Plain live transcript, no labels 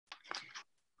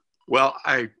Well,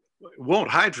 I won't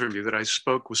hide from you that I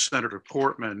spoke with Senator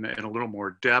Portman in a little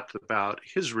more depth about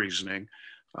his reasoning.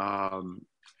 Um,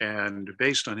 and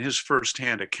based on his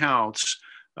firsthand accounts,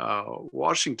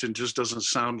 Washington just doesn't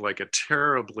sound like a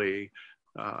terribly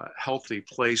healthy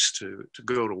place to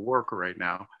go to work right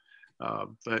now.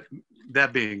 But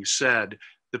that being said,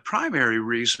 the primary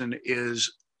reason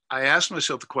is I asked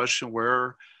myself the question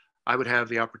where I would have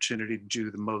the opportunity to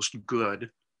do the most good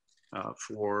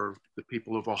for the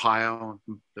people of Ohio,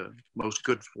 the most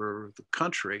good for the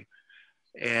country.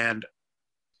 And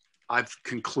I've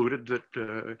concluded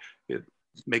that it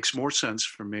makes more sense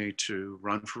for me to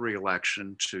run for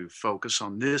reelection, to focus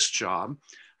on this job,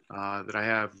 that I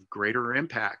have greater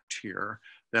impact here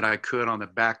than I could on the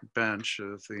backbench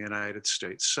of the United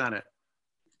States Senate.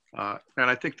 And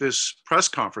I think this press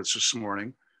conference this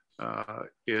morning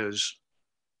is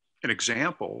an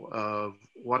example of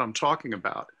what I'm talking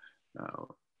about. Uh,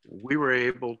 we were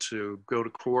able to go to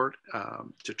court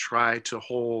to try to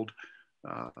hold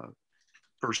uh,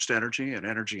 First Energy and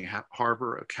Energy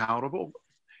Harbor accountable.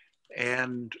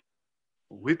 And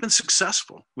we've been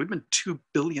successful. We've been $2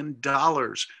 billion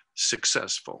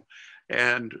successful.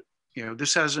 And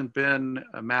this hasn't been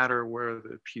a matter where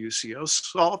the PUCO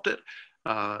solved it.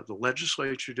 The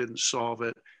legislature didn't solve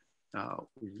it.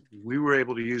 We were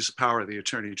able to use the power of the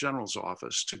Attorney General's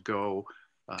office to go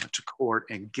to court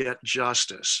and get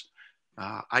justice.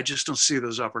 I just don't see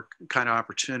those kind of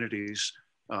opportunities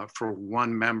for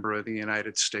one member of the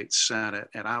United States Senate,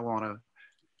 and I want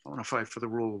to fight for the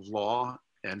rule of law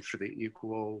and for the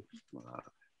equal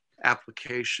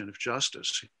application of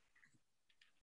justice